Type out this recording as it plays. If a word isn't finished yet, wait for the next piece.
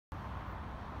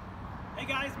Hey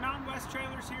guys, Mountain West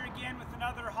Trailers here again with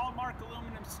another Haulmark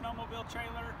Aluminum snowmobile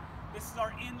trailer. This is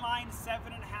our inline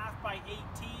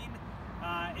 7.5'X18.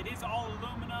 It is all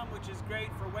aluminum, which is great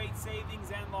for weight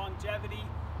savings and longevity.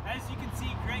 As you can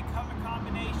see, great color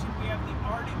combination. We have the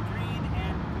Arctic green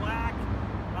and black.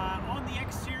 On the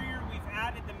exterior, we've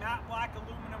added the matte black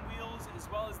aluminum wheels as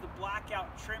well as the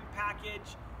blackout trim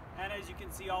package. And as you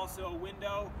can see, also a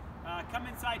window. Come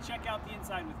inside, check out the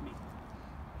inside with me.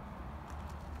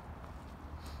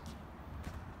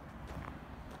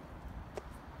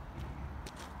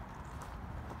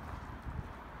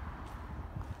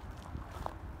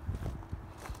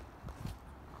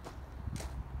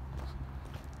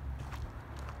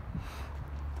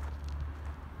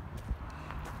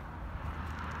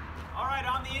 Alright,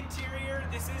 on the interior,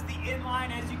 this is the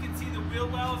inline. As you can see, the wheel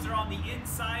wells are on the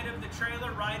inside of the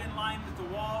trailer, right in line with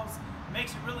the walls.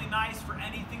 Makes it really nice for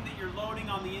anything that you're loading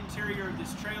on the interior of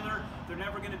this trailer. They're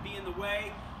never going to be in the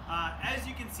way. As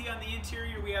you can see on the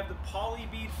interior, we have the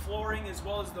Polybead flooring as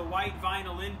well as the white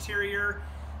vinyl interior.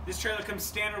 This trailer comes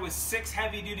standard with 6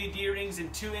 heavy-duty D-rings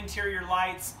and 2 interior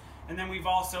lights. And then we've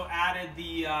also added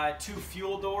the 2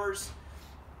 fuel doors.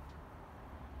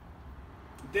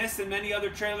 This and many other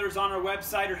trailers on our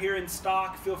website are here in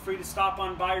stock. Feel free to stop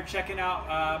on by or check it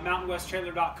out,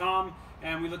 mountainwesttrailer.com,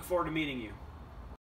 and we look forward to meeting you.